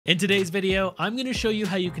In today's video, I'm going to show you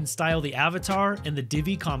how you can style the avatar in the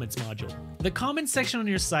Divi comments module. The comments section on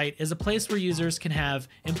your site is a place where users can have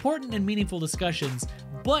important and meaningful discussions,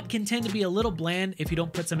 but can tend to be a little bland if you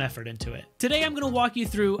don't put some effort into it. Today, I'm going to walk you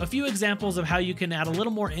through a few examples of how you can add a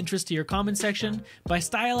little more interest to your comment section by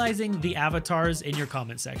stylizing the avatars in your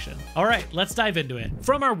comment section. All right, let's dive into it.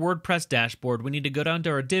 From our WordPress dashboard, we need to go down to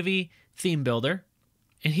our Divi theme builder.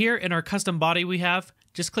 And here in our custom body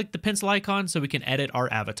just click the pencil icon so we can edit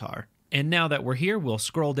our avatar. And now that we're here, we'll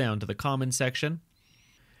scroll down to the comments section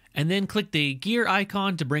and then click the gear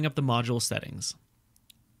icon to bring up the module settings.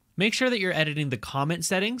 Make sure that you're editing the comment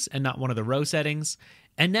settings and not one of the row settings.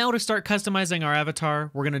 And now to start customizing our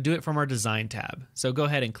avatar, we're going to do it from our design tab. So go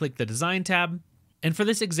ahead and click the design tab. And for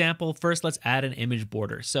this example, first let's add an image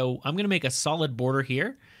border. So I'm going to make a solid border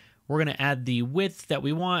here. We're going to add the width that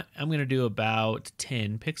we want. I'm going to do about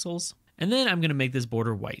 10 pixels. And then I'm going to make this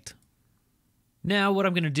border white. Now what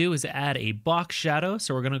I'm going to do is add a box shadow.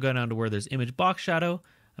 So we're going to go down to where there's image box shadow.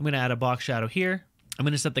 I'm going to add a box shadow here. I'm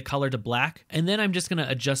going to set the color to black. And then I'm just going to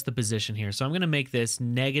adjust the position here. So I'm going to make this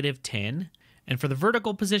 -10. And for the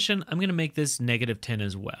vertical position, I'm going to make this -10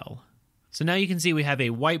 as well. So now you can see we have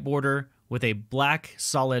a white border with a black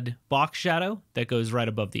solid box shadow that goes right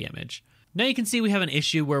above the image. Now you can see we have an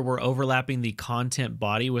issue where we're overlapping the content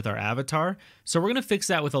body with our avatar. So we're going to fix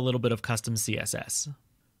that with a little bit of custom CSS.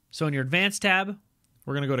 So in your advanced tab,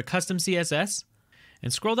 we're going to go to custom CSS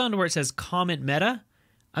and scroll down to where it says comment meta.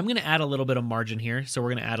 I'm going to add a little bit of margin here. So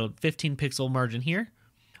we're going to add a 15 pixel margin here.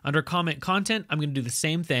 Under comment content, I'm going to do the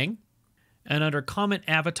same thing. And under comment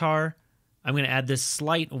avatar, I'm going to add this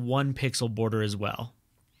slight 1 pixel border as well.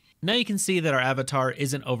 Now you can see that our avatar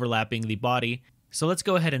isn't overlapping the body. So let's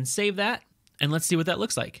go ahead and save that, and let's see what that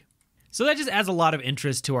looks like. So that just adds a lot of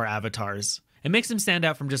interest to our avatars. It makes them stand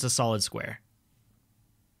out from just a solid square.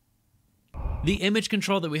 The image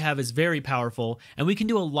control that we have is very powerful, and we can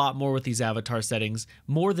do a lot more with these avatar settings,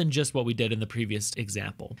 more than just what we did in the previous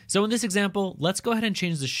example. So in this example, let's go ahead and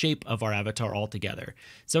change the shape of our avatar altogether.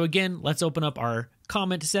 So again, let's open up our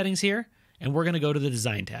comment settings here, and we're going to go to the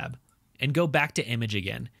design tab and go back to image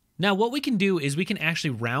again. Now what we can do is we can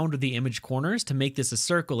actually round the image corners to make this a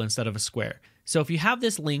circle instead of a square. So if you have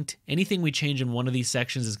this linked, anything we change in one of these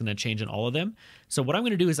sections is going to change in all of them. So what I'm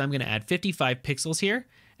going to do is I'm going to add 55 pixels here,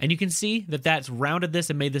 and you can see that that's rounded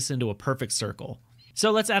this and made this into a perfect circle.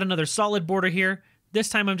 So let's add another solid border here. This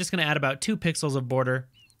time I'm just going to add about 2 pixels of border.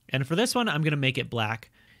 And for this one, I'm going to make it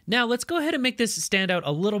black. Now let's go ahead and make this stand out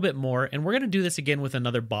a little bit more, and we're going to do this again with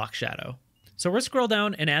another box shadow. So we'll scroll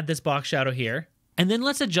down and add this box shadow here. And then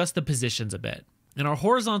let's adjust the positions a bit. In our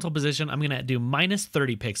horizontal position, I'm going to do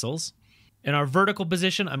 -30 pixels. In our vertical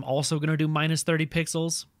position, I'm also going to do -30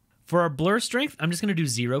 pixels. For our blur strength, I'm just going to do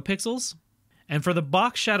 0 pixels. And for the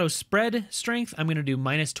box shadow spread strength, I'm going to do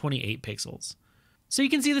 -28 pixels. So you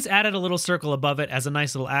can see this added a little circle above it as a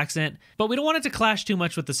nice little accent, but we don't want it to clash too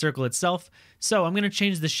much with the circle itself. So I'm going to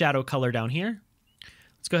change the shadow color down here.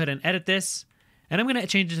 Let's go ahead and edit this. And I'm going to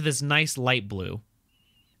change it to this nice light blue.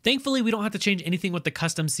 Thankfully, we don't have to change anything with the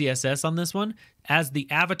custom CSS on this one, as the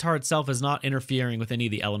avatar itself is not interfering with any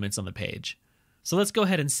of the elements on the page. So let's go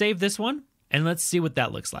ahead and save this one, and let's see what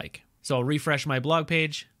that looks like. So I'll refresh my blog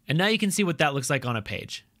page, and now you can see what that looks like on a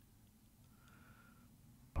page.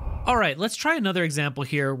 All right, let's try another example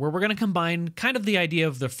here where we're going to combine kind of the idea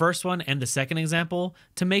of the first one and the second example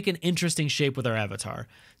to make an interesting shape with our avatar.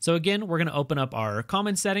 So again, we're going to open up our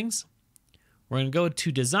comment settings. We're going to go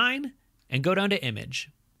to design and go down to image.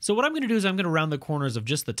 So what I'm going to do is I'm going to round the corners of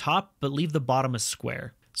just the top, but leave the bottom a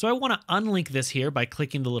square. So I want to unlink this here by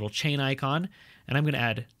clicking the little chain icon, and I'm going to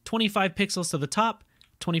add 25 pixels to the top,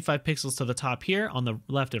 25 pixels to the top here on the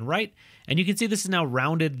left and right, and you can see this is now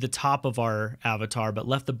rounded the top of our avatar, but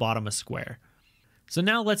left the bottom a square. So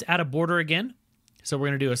now let's add a border again. So we're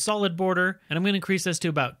going to do a solid border, and I'm going to increase this to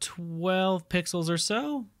about 12 pixels or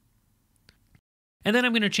so. And then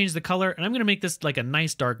I'm going to change the color, and I'm going to make this like a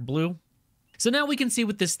nice dark blue. So now we can see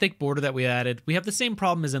with this thick border that we added, we have the same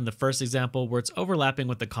problem as in the first example where it's overlapping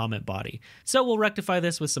with the comment body. So we'll rectify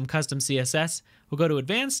this with some custom CSS. We'll go to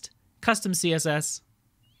Advanced, Custom CSS,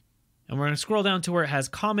 and we're going to scroll down to where it has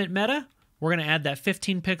comment meta. We're going to add that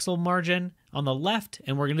 15 pixel margin on the left,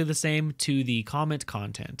 and we're going to do the same to the comment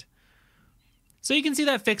content. So you can see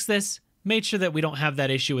that fixed this, made sure that we don't have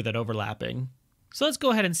that issue with it overlapping. So let's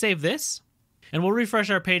go ahead and save this, and we'll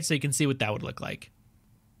refresh our page so you can see what that would look like.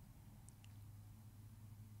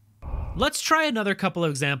 Let's try another couple of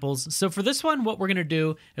examples. So for this one, what we're going to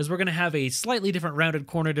do is we're going to have a slightly different rounded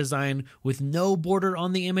corner design with no border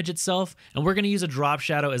on the image itself, and we're going to use a drop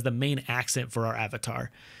shadow as the main accent for our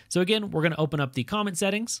avatar. So again, we're going to open up the comment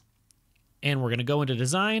settings. and we're going to go into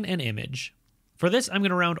design and image. For this, I'm going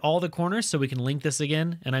to round all the corners so we can link this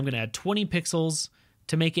again, and I'm going to add 20 pixels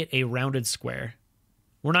to make it a rounded square.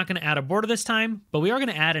 We're not going to add a border this time, but we are going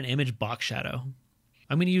to add an image box shadow.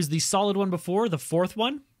 I'm going to use the solid one before, the fourth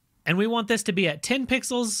one, and we want this to be at 10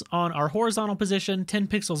 pixels on our horizontal position, 10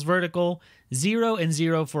 pixels vertical, 0 and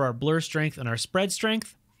 0 for our blur strength and our spread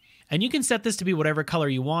strength. And you can set this to be whatever color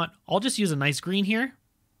you want. I'll just use a nice green here.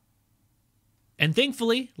 And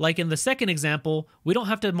thankfully, like in the second example, we don't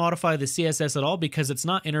have to modify the CSS at all because it's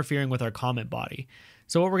not interfering with our comment body.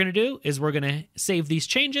 So what we're going to do is we're going to save these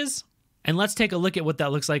changes, and let's take a look at what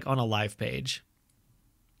that looks like on a live page.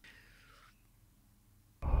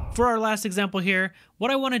 For our last example here,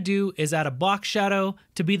 what I want to do is add a box shadow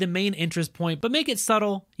to be the main interest point, but make it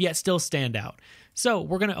subtle, yet still stand out. So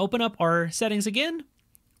we're going to open up our settings again.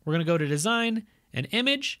 We're going to go to design and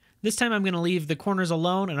image. This time I'm going to leave the corners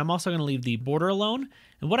alone, and I'm also going to leave the border alone.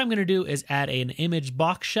 And what I'm going to do is add an image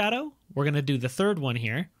box shadow. We're going to do the third one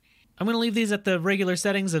here. I'm going to leave these at the regular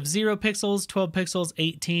settings of 0 pixels, 12 pixels,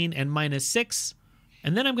 18, and -6.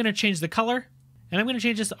 And then I'm going to change the color. And I'm going to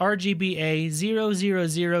change this to RGBA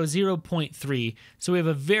 0000.3. So we have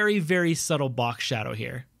a very, very subtle box shadow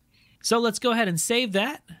here. So let's go ahead and save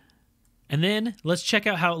that. And then let's check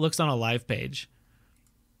out how it looks on a live page.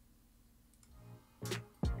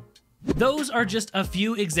 Those are just a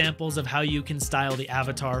few examples of how you can style the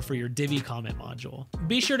avatar for your Divi comment module.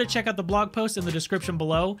 Be sure to check out the blog post in the description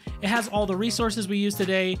below. It has all the resources we used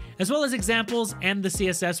today, as well as examples and the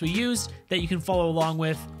CSS we used that you can follow along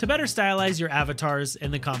with to better stylize your avatars in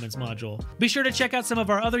the comments module. Be sure to check out some of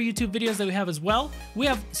our other YouTube videos that we have as well. We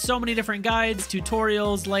have so many different guides,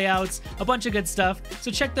 tutorials, layouts, a bunch of good stuff, so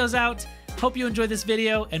check those out. Hope you enjoyed this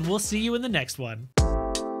video, and we'll see you in the next one.